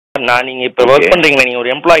நான் நீங்க இப்ப ஒர்க் பண்றீங்களா, நீங்க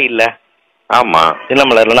ஒரு எம்ப்ளாயி இல்ல? ஆமா. இல்ல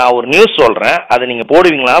நான் ஒரு நியூஸ் சொல்றேன், அதை நீங்க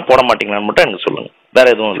போடுவீங்களா போட மாட்டீங்களான்னு மட்டும் எனக்கு சொல்லுங்க. வேற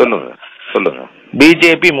எதுவும் சொல்லுங்க சொல்லுங்க.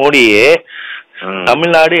 பிஜேபி மோடியே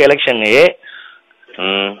தமிழ்நாடு எலெக்ஷனே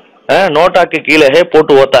நோட்டாக்கு கீழே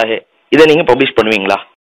போட்டு ஓத்தாகே, இதை நீங்க பப்ளிஷ் பண்ணுவீங்களா?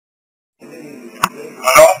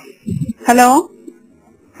 ஹலோ ஹலோ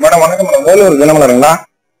மேடம் வணக்கம் மேடம். வேலூர் தினமலருங்களா?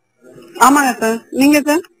 ஆமாங்க சார். நீங்க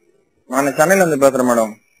சார்? நான் சென்னையில இருந்து பேசுறேன்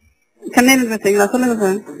மேடம். சென்னையில இருந்து பேசுறீங்களா? சொல்லுங்க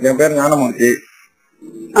சார். என் பேர் ஞானமூர்த்தி.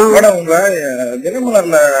 மேடம் உங்க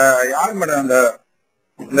தினமலர்ல யாரு மேடம் அந்த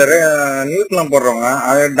நியூஸ் எல்லாம் போடுறவங்க,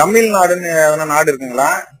 அது தமிழ்நாடுன்னு எதனா நாடு இருக்குங்களா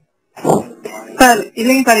சார்?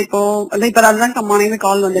 இல்லைங்க சார், இப்போ அதுதான் கம்மானில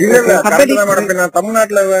கால் வந்து மேடம்.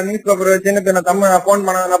 தமிழ்நாட்டுல நியூஸ் பேப்பர் வச்சுன்னு தமிழ் போன்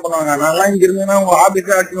பண்ண என்ன பண்ணுவாங்க? நான் இங்க இருந்தேன்னா உங்க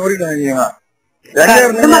ஆபீஸ் அடிச்சு ஓடிட்டு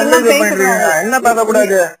என்ன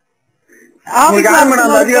பேசக்கூடாது. அதிகாரத்தை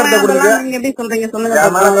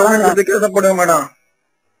கொடுங்க மேடம்.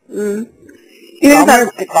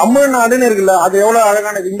 தமிழ்நாடுன்னு இருக்குல்ல, அது எவ்வளவு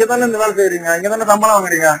அழகானது. இங்கதானே இந்த வேலை செய்யறீங்க, இங்கதானே சம்பளம்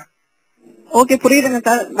வாங்குறீங்க. ஓகே புரியுதுங்க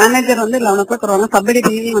சார். மேனேஜர் வந்து 11 o'clock வருவாங்க. சப்மிட்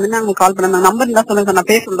ஈவினிங் வந்து நான் உங்களுக்கு கால் பண்ணேன். நம்பர் இருந்தா சொல்லுங்க சார், நான்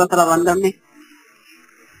பேச சொல்றேன் சார். அவர் வந்தோடனே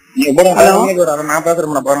நான்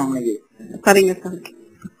பேசுறேன் பாருங்க. சரிங்க சார்.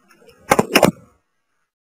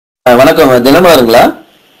 வணக்கம், தினமலருங்களா?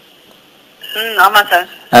 ஆமா சார்.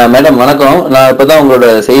 மேடம் வணக்கம். நான் இப்பதான் உங்களோட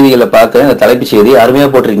செய்திகளை பார்த்தேன், தலைப்பு செய்தி அருமையா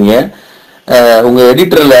போட்டிருக்கீங்க. உங்க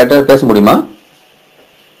எடிட்டர்ல யார்ட்ட பேச முடியுமா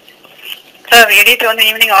சார்? எடிட்டர் வந்து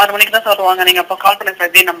ஈவினிங் 6 மணிக்கு தான் வருவாங்க. நீங்க அப்ப கால் பண்ணுங்க சார்.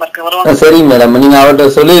 இதே நம்பருக்கு வருவாங்க. சரிங்க மேடம், நீங்க அவர்கிட்ட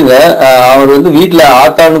சொல்லுங்க. அவர் வந்து வீட்டுல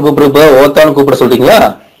ஆத்தான்னு கூப்பிடுறப்ப ஓத்தான்னு கூப்பிட சொல்றீங்களா?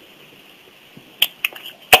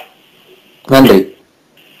 நன்றி.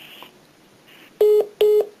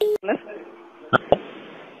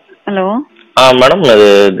 ஹலோ மேடம், அது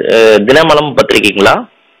தினமலம் பத்திரிகைங்களா?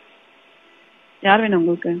 யார் வேணும்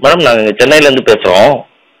உங்களுக்கு? மேடம் நாங்க சென்னையில இருந்து பேசுறோம்.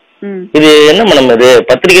 இது என்ன மேடம், இது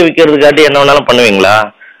பத்திரிகை விற்கிறதுக்காட்டி என்ன வேணாலும் பண்ணுவீங்களா?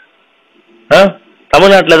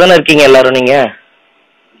 தமிழ்நாட்டுல தானே இருக்கீங்க எல்லாரும். நீங்க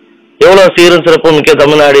எவ்வளவு சீரும் சிறப்பும் மிக்க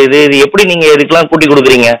தமிழ்நாடு இது. இது எப்படி நீங்க இதுக்கெல்லாம் கூட்டி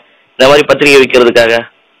கொடுக்குறீங்க இந்த மாதிரி பத்திரிகை விற்கிறதுக்காக?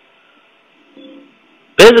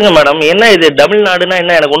 பேசுங்க மேடம். என்ன இது தமிழ்நாடுன்னா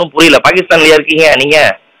என்ன, எனக்கு ஒன்றும் புரியல. பாகிஸ்தான்லயா இருக்கீங்க நீங்க?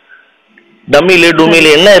 டம்மிலு டுமிலு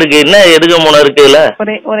என்ன இருக்கு, என்ன எதுக்கு மூணு இருக்குல்ல?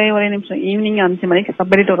 ஒரே நிமிஷம். ஈவினிங் 5 மணிக்கு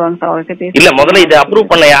சப்மிட் வருவாங்க சார். அவருக்கு இல்ல, முதல்ல இதை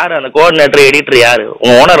அப்ரூவ் பண்ண யாரு? அந்த கோஆர்டினேட்டர் எடிட்டர் யாரு?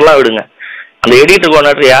 உங்க ஓனர் எல்லாம் விடுங்க. அந்த எடிட்டர்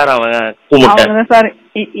கோஆர்டினேட்டர் யாரு? அவன் கூப்பிட்டேன் சார்.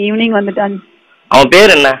 ஈவினிங் வந்துட்டு அவன்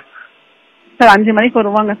பேர் என்ன சார்? 5 மணிக்கு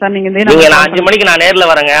வருவாங்க சார். நீங்க நான் 5 மணிக்கு நான் நேர்ல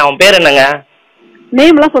வரேங்க. அவன் பேர் என்னங்க?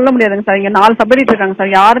 நேம் எல்லாம் சொல்ல முடியாதுங்க சார். இங்க 4 சப்மிட் இருக்காங்க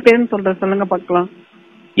சார். யாரு பேருன்னு சொல்லுங்க பாக்கலாம்.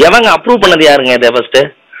 எவங்க அப்ரூவ் பண்ணது யாருங்க இதை ஃபர்ஸ்ட்?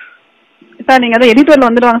 சார் நீங்க அதான் எடிட்டர்ல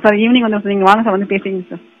வந்துடுவாங்க சார். ஈவினிங் வந்து நீங்க வாங்க சார், வந்து பேசிங்க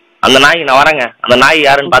சார். அந்த நாய் நான் வரேங்க. அந்த நாய்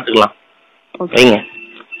யாருன்னு பாத்துக்கலாம். வைங்க.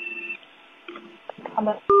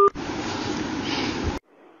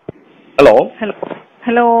 ஹலோ ஹலோ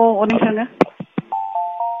ஹலோ ஒரு நிமிஷங்க.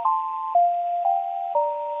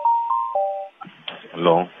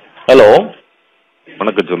 ஹலோ ஹலோ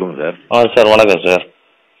வணக்கம், சொல்லுங்க சார். சார் வணக்கம் சார்.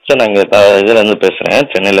 சார் நான் இங்கே இதுல இருந்து பேசுறேன்,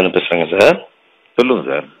 சென்னையில இருந்து பேசுறேங்க சார். சொல்லுங்க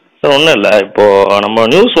சார். சார் ஒன்றும் இல்லை, இப்போ நம்ம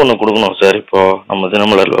நியூஸ் ஒன்று கொடுக்கணும் சார். இப்போ நம்ம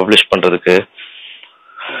தினமலர் பப்ளிஷ் பண்றதுக்கு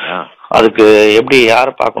அதுக்கு எப்படி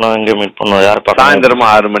யாரை பார்க்கணும், எங்கே மீட் பண்ணணும், யாரை பார்க்கணும்? சாயந்தரமா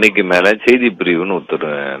 6 மணிக்கு மேல செய்தி பிரிவுன்னு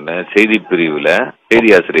செய்தி பிரிவுல செய்தி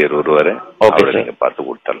ஆசிரியர் வருவாரு. ஓகே, நீங்க பார்த்து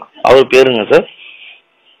கொடுத்துடலாம். அவர் பேருங்க சார்?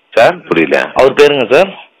 சார் புரியல. அவர் பேருங்க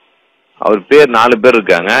சார்? அவர் பேர் 4 பேர்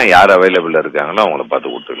இருக்காங்க. யார் அவைலபிளா இருக்காங்களோ அவங்கள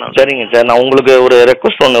பார்த்து கொடுத்துக்கலாம். சரிங்க சார். நான் உங்களுக்கு ஒரு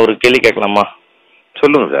ரெக்வஸ்ட் ஒன்று, ஒரு கேள்வி கேட்கலாமா?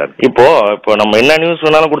 சொல்லுங்க சார். இப்போ நம்ம என்ன நியூஸ்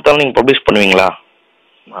வேணாலும் கொடுத்தாலும் நீங்க பப்ளிஷ் பண்ணுவீங்களா?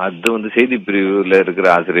 அது வந்து செய்தி பிரிவுல இருக்கிற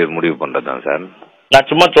ஆசிரியர் முடிவு பண்றதுதான் சார். நான்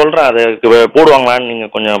சும்மா சொல்றேன், அதுக்கு போடுவாங்களான்னு நீங்க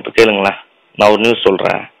கொஞ்சம் இப்போ கேளுங்களேன். நான் ஒரு நியூஸ்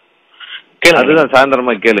சொல்றேன், கேளுங்க. அதுதான்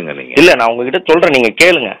சாயந்தரமா கேளுங்க நீங்க. இல்ல, நான் உங்ககிட்ட சொல்றேன், நீங்க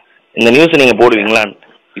கேளுங்க. இந்த நியூஸ் நீங்க போடுவீங்களான்னு.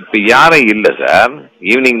 இப்ப யாரும் இல்ல சார்,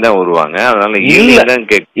 ஈவினிங் தான் வருவாங்க. அதனால ஈவினிங் தான்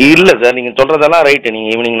இல்ல சார், நீங்க சொல்றதெல்லாம் ரைட்டு. நீங்க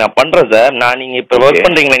ஈவினிங் நான் பண்றேன் சார். நீங்க இப்ப ஒர்க்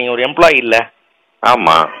பண்றீங்களா, நீங்க ஒரு எம்ப்ளாயி இல்ல?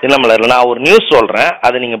 ஆமா. இல்ல, நான் ஒரு நியூஸ் சொல்றேன்,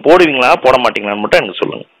 அதை நீங்க போடுவீங்களா போட மாட்டீங்களான்னு மட்டும் எனக்கு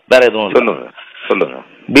சொல்லுங்க. வேற எதுவும் சொல்லுங்க.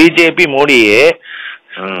 பிஜேபி மோடியே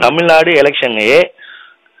தமிழ்நாடு எலெக்ஷனே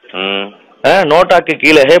நோட்டாக்கு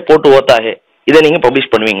கீழே போட்டு ஓத்தாகே, இதை நீங்க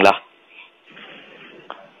பப்ளிஷ் பண்ணுவீங்களா?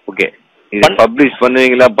 ஓகே, இது பப்ளிஷ்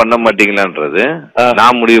பண்ணுவீங்களா பண்ண மாட்டீங்களான்றது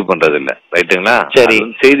நான் முடிவு பண்றது இல்ல, ரைட்டுங்களா? சரி.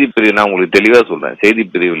 செய்தி பிரிவு நான் உங்களுக்கு தெளிவா சொல்றேன். செய்தி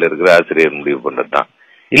பிரிவுல இருக்கிற ஆசிரியர் முடிவு பண்றதுதான்.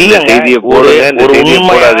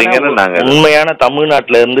 உண்மையான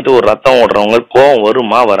தமிழ்நாட்டுல இருந்துட்டு ஒரு ரத்தம் ஓடுறவங்க கோவம்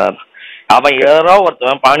வருமா வராது? அவன் யாரோ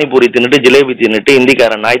ஒருத்தவன் பானிபூரி தின்னுட்டு ஜிலேபி தின்னுட்டு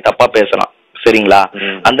இந்திக்காரன் நாய் தப்பா பேசலாம், சரிங்களா?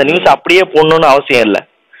 அந்த நியூஸ் அப்படியே போடணும்னு அவசியம் இல்ல.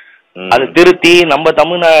 அது திருத்தி நம்ம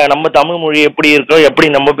தமிழ் மொழி எப்படி இருக்கோ, எப்படி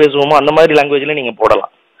நம்ம பேசுவோமோ அந்த மாதிரி லாங்குவேஜ்ல நீங்க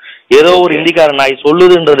போடலாம். ஏதோ ஒரு இந்திக்காரன் நாய்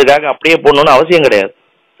சொல்லுதுன்றதுக்காக அப்படியே போடணும்னு அவசியம் கிடையாது.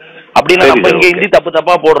 அப்படின்னா நம்ம இங்க ஹிந்தி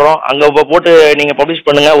தப்பா போடுறோம், அங்க போட்டு நீங்க பப்ளிஷ்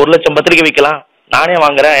பண்ணுங்க, 1 லட்சம் பத்திரிக்கை விற்கலாம், நானே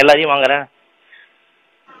வாங்குறேன், எல்லாரையும் வாங்குறேன்.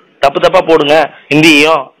 தப்பா போடுங்க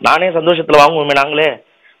ஹிந்தியும், நானே சந்தோஷத்துல வாங்குவோமே, நாங்களே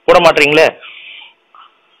போட மாட்டீங்களே.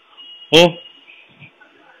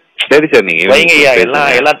 சரி சார், நீங்க வைங்க ஐயா,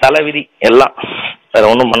 எல்லாம் தலை விதி, எல்லாம் வேற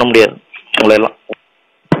ஒன்றும் பண்ண முடியாது உங்களை எல்லாம்.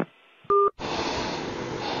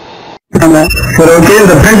 சரி, ஓகே.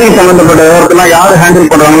 இந்த பிரிண்டிங் சம்பந்தப்பட்ட விவரத்தெல்லாம் யாரு ஹேண்டில்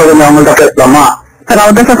பண்றாங்களோ கொஞ்சம் அவங்கள்ட்ட பேசலாமா? சார்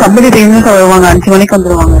அவர் தான் சார் சப்மிட் டீம் சார் வருவாங்க, 5 மணிக்கு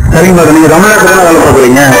வந்துருவாங்க. சரிங்க மேடம், நீங்க தமிழ்நாட்டுல வேலை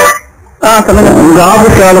பார்க்குறீங்க? சொல்லுங்க. உங்க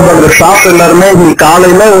ஆபீஸ் வேலை பார்க்குற ஸ்டாஃப் எல்லாருமே இன்னைக்கு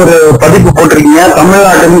காலையில ஒரு பதிப்பு போட்டிருக்கீங்க,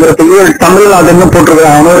 தமிழ்நாட்டுங்கிறதுக்கு தமிழ்நாட்டுன்னு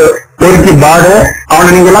போட்டிருக்காங்க. அவன ஒரு பெருக்கி பாடு, அவனை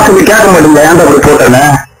நீங்க எல்லாம் சொல்லி கேட்க மாட்டீங்க, ஏன்டா அப்படி போட்டேன்னு.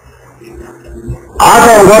 ஆட்டோ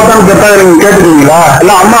அவங்க ஓட்டான்னு கேட்டா நீங்க கேட்டுக்கீங்களா?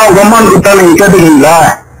 இல்ல அம்மா அவங்க அம்மான்னு கேட்டா நீங்க கேட்டுக்கீங்களா?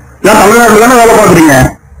 இல்ல தமிழ்நாட்டுல தானே வேலை பார்க்குறீங்க,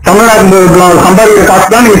 தமிழ்நாட்டுல சம்பாதிக்கிற காசு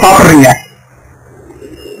தான் நீங்க சாப்பிடுறீங்க.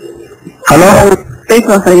 ஹலோ,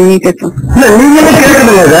 பேசலாம் சார், நீங்க பேசலாம். இல்ல நீங்களே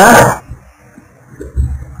கேட்குதுங்க sir.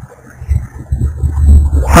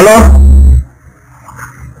 Hello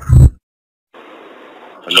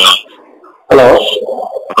hello hello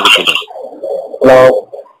hello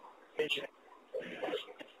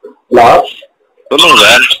hello சொல்லுங்க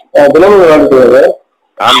சார். தினமணி.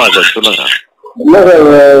 ஆமா சார், சொல்லுங்க. என்ன சார்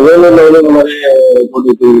வேலூர்ல இந்த மாதிரி போட்டு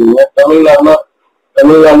வச்சிருக்கீங்க?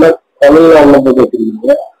 தமிழ்நாடுல போட்டு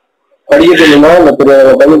வச்சிருக்கீங்க. படிக்க தெரியுமா இல்ல தெரியாத?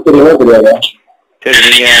 தமிழ் தெரியுமா தெரியாதா? சரி,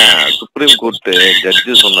 நீங்க சுப்ரீம் கோர்ட்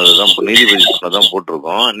ஜட்ஜு சொன்னதுதான், நீதிபதி சொன்னதான்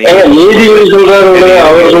போட்டிருக்கோம். நீதிபதி சொல்றாரு,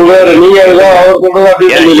 அவர் சொல்றாரு, நீங்க அவர்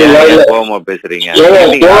சொல்றது கோபமா பேசுறீங்க.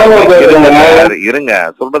 இருங்க,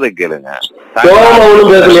 சொல்றதை கேளுங்க.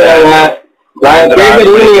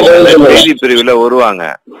 செய்தி பிரிவுல வருவாங்க,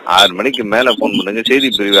 6 மணிக்கு மேல போன் பண்ணுங்க. செய்தி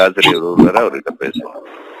பிரிவு ஆசிரியர் ஒருவர் அவர்கிட்ட பேசுவாங்க.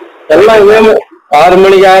 எல்லாம் 6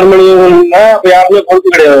 மணிக்கு யாருமே பொறுப்பு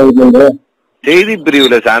கிடையாது. செய்தி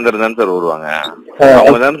பிரிவுல சாயந்தரம் தான் சார் வருவாங்க,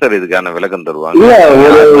 அவங்க தான் சார் இதுக்கான விளக்கம் தருவாங்க.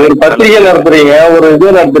 ஒரு பத்திரிகை நடத்துறீங்க, ஒரு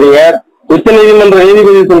இது நடத்துறீங்க, உச்ச நீதிமன்ற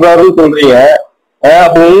நீதிபதி சொல்றாருன்னு சொல்றீங்க.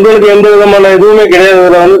 அப்ப உங்களுக்கு எந்த விதமான எதுவுமே கிடையாது.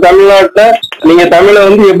 தமிழ்நாட்டுல நீங்க தமிழை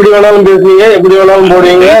எப்படி வேணாலும் பேசுவீங்க, எப்படி வேணாலும்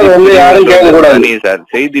போடுவீங்க, அது யாரும் கேட்க கூடாது சார்.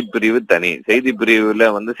 செய்தி பிரிவு தனி, செய்தி பிரிவுல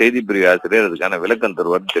செய்தி பிரிவு ஆசிரியர் அதுக்கான விளக்கம்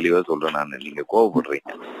தருவார், தெளிவா சொல்றேன் நான். நீங்க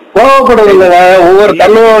கோவப்படுறீங்க. கோவப்படுறதுங்க, ஒவ்வொரு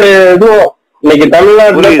தமிழோடைய இதுவும் இன்னைக்கு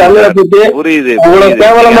தமிழ்நாட்டுல தமிழை பத்தி உங்களை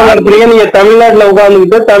கேவலமா நடத்துறீங்க. நீங்க தமிழ்நாட்டுல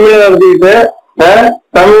உட்கார்ந்துக்கிட்டு தமிழை நடத்திக்கிட்டு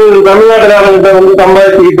தமிழ்நாட்டுக்காரங்கிட்ட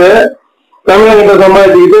சம்பாதிச்சுக்கிட்டு தமிழகிட்ட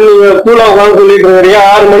சம்பாதிச்சுக்கிட்டு நீங்க ஸ்கூல்ல உட்காந்து சொல்லிட்டு இருக்கீங்க.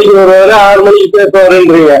 6 மணிக்கு வருவாரு, 6 மணிக்கு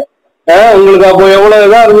பேசுவாருன்றீங்க. உங்களுக்கு அப்போ எவ்வளவு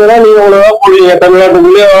இதா இருந்ததுன்னா நீங்க எவ்வளவுதான் போடுவீங்க,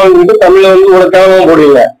 தமிழ்நாட்டுக்குள்ளேயே வாழ்ந்துட்டு தமிழை இவ்வளவு கேவலமா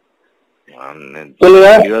போடுவீங்க. சொல்லுங்க.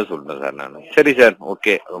 சொல்றேன் சார் நானு. சரி சார்,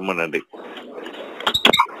 ஓகே, ரொம்ப நன்றி.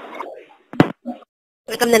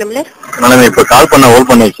 மேடம், இப்ப கால் பண்ண ஹோல்ட்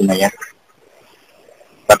பண்ணி வச்சிருந்தீங்க,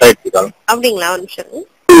 கட் ஆயிடுச்சு கால். அப்படிங்களா? ஒரு நிமிஷம்.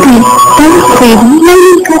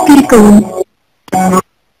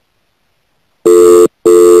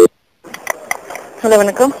 ஹலோ,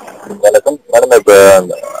 வணக்கம். வணக்கம் மேடம், இப்ப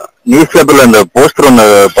நியூஸ் பேப்பர்ல இந்த போஸ்டர் ஒண்ணு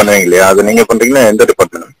பண்ணுவீங்க இல்லையா, அது நீங்க பண்றீங்கன்னா எந்த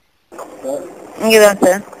டிபார்ட்மெண்ட்? இங்கதான்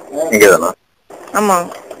சார். இங்கதானா? ஆமா.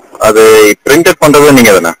 அது பிரிண்டட் பண்றது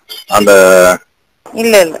நீங்க தானே? அந்த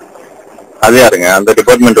இல்ல இல்ல, அது யாருங்க? அந்த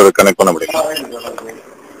டிபார்ட்மெண்ட் ஒரு கனெக்ட் பண்ண முடியுமா?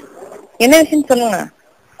 என்ன விஷயம் சொல்லுங்க.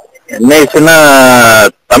 என்ன விஷயம்னா,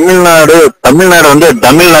 தமிழ்நாடு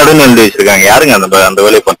தமிழ்நாடுன்னு எழுதி வச்சிருக்காங்க. யாருங்க அந்த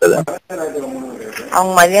வேலையை பண்றது?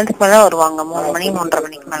 அவங்க மதியானத்துக்கு மேல வருவாங்க, 3 மணி 3:30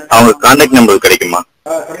 மணிக்கு மேல. அவங்க கான்டாக்ட் நம்பர் கிடைக்குமா?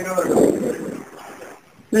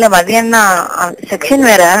 இல்ல, மதியானம் தான். செக்ஷன்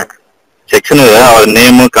வேற. செக்ஷன் வேற. அவர்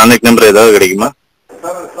நேம் கான்டாக்ட் நம்பர் ஏதாவது கிடைக்குமா?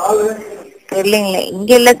 இல்லைங்களே,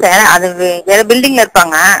 இங்க இல்ல சார், அது வேற பில்டிங்ல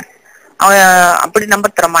இருப்பாங்க. அவங்க அப்படி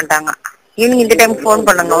நம்பர் தர மாட்டாங்க. ஈவினிங் இந்த டைம் போன்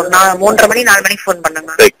பண்ணுங்க, ஒரு 3:30 மணி 4 மணிக்கு போன்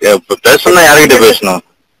பண்ணுங்க. பேசணும், யார்கிட்ட பேசணும்?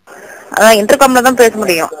 அதான் இன்டர்காம்ல தான் பேச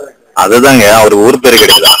முடியும். அதுதாங்க, அவர் ஊர் பேரு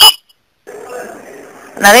கிடைக்குதா?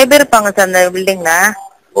 நிறைய பேர் இருப்பாங்க சார் அந்த பில்டிங்ல.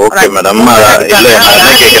 ஓகே மேடம், இல்ல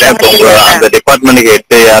நான் கேக்குறேன், அந்த டிபார்ட்மெண்ட்டுக்கு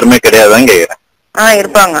 8 யாருமே கிடையாதுதான் கேக்குறேன்.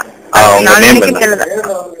 இருப்பாங்க.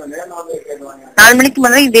 4 மணிக்கு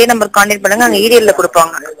மேல இதே நம்பர் கான்டாக்ட் பண்ணுங்க, அங்க ஈரியல்ல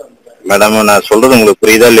கொடுப்பாங்க. மேடம், நான் சொல்றது உங்களுக்கு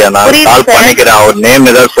புரியுதா இல்லையா? நான் கால் பண்ணிக்கிறேன், அவர் நேம்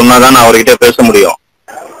ஏதாவது சொன்னாதான் நான் அவர்கிட்ட பேச முடியும்.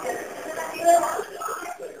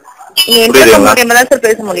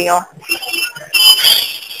 பேச முடியும்,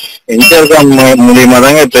 இன்டர்காம் மூலியமா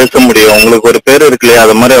தாங்க பேச முடியும். உங்களுக்கு ஒரு பேர் இருக்கு இல்லையா,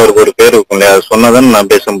 அது மாதிரி அவருக்கு ஒரு பேர் இருக்கும் இல்லையா, அது சொன்னாதான்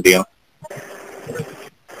நான் பேச முடியும்.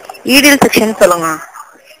 ஈடியல் செக்ஷன் சொல்லுங்க.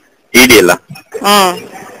 ஈடியல்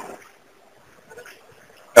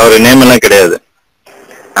அவர் நேம் எல்லாம் கிடையாது.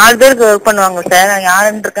 4 பேருக்கு ஒர்க் பண்ணுவாங்க சார்.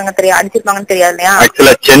 யாருன்னு இருக்காங்க தெரியாது, அடிச்சிருப்பாங்கன்னு தெரியாது இல்லையா?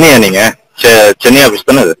 ஆக்சுவலா சென்னையா நீங்க? சென்னை ஆபீஸ்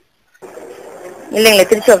தானே அது? இல்லைங்களே,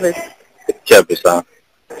 திருச்சி ஆபீஸ். திருச்சி ஆபீஸா?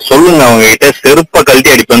 சொல்லுங்க அவங்க கிட்ட, செருப்ப கழட்டி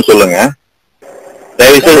அடிப்பேன்னு சொல்லுங்க.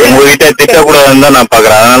 தயவுசெய்து உங்ககிட்ட திட்டக்கூடாதுன்னு தான் நான்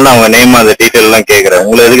பாக்குறேன். அதனால தான் அவங்க நேம் அந்த டீட்டெயில் எல்லாம் கேக்குறேன்.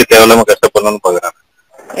 உங்களை எதுக்கு தேவையில்லாம கஷ்டப்படணும்னு பாக்குறேன்.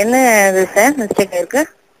 என்ன இது சார் மிஸ்டேக் இருக்கு?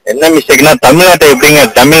 என்ன மிஸ்டேக்னா, தமிழ்நாட்டை எப்படிங்க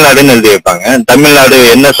தமிழ்நாடுன்னு எழுதி வைப்பாங்க? தமிழ்நாடு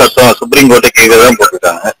என்ன சட்டம் சுப்ரீம் கோர்ட்டை கேட்கறதான்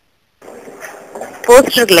போட்டுருக்காங்க.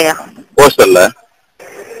 போஸ்டர் இல்லையா? போஸ்டர்ல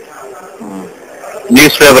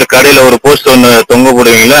நியூஸ் பேப்பர் கடையில ஒரு போஸ்ட் ஒண்ணு தொங்க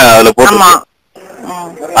போடுவீங்களா, அதுல போட்டு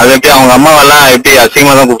அது எப்படி அவங்க அம்மாவெல்லாம் எப்படி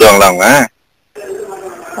அசிங்கமா தான் கூப்பிடுவாங்களா அவங்க?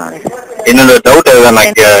 என்னோட டவுட் அதுதான்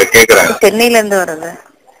நான் கேக்குறேன். சென்னையில இருந்து வருது.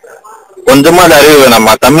 கொஞ்சமா அது அறிவு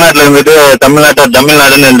வேணாமா? தமிழ்நாட்டுல இருந்துட்டு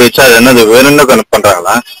தமிழ்நாடுன்னு எழுதி வச்சா அது என்னது வேணும்னு கணக்கு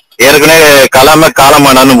பண்றாங்களா? ஏற்கனவே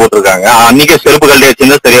காலமாடான்னு போட்டிருக்காங்க. அன்னைக்கே செருப்பு கழட்டி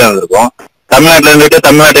வச்சிருந்தா சரியா இருந்திருக்கும். தமிழ்நாட்டுல இருந்துட்டு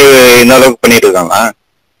தமிழ்நாட்டை இந்த அளவுக்கு பண்ணிட்டு இருக்காங்களா?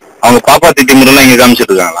 அவங்க பாப்பா திட்டி முறையெல்லாம் இங்க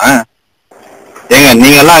காமிச்சிட்டு இருக்காங்களா? ஏங்க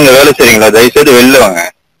நீங்க எல்லாம் அங்க வேலை செய்றீங்களா? தயவுசெய்து வெளில வாங்க.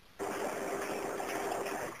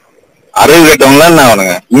 அறிவு கேட்டவங்களா என்ன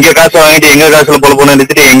அவனுங்க? இங்க காசு வாங்கிட்டு எங்க காசுல போல போன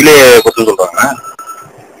எடுத்துட்டு எங்களே கொடுத்து சொல்றாங்க.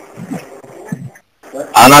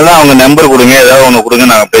 அதனால அவங்க நம்பர் கொடுங்க, ஏதாவது ஒண்ணு கொடுங்க,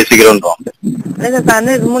 நாங்க பேசிக்கிறோம்.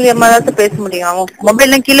 இது மூலியமா தான் பேச முடியும். அவங்க மொபைல்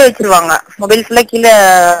எல்லாம் கீழே வச்சிருவாங்க. மொபைல் ஃபுல்லா கீழே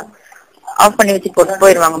ஆஃப் பண்ணி வச்சு போட்டு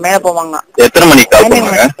போயிருவாங்க, மேல போவாங்க. எத்தனை மணிக்கு கால்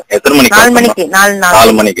பண்ணுவாங்க? எத்தனை மணிக்கு? 4 மணிக்கு.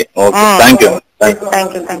 4 மணிக்கு. Okay, thank you.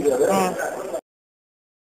 தேங்க்யூ.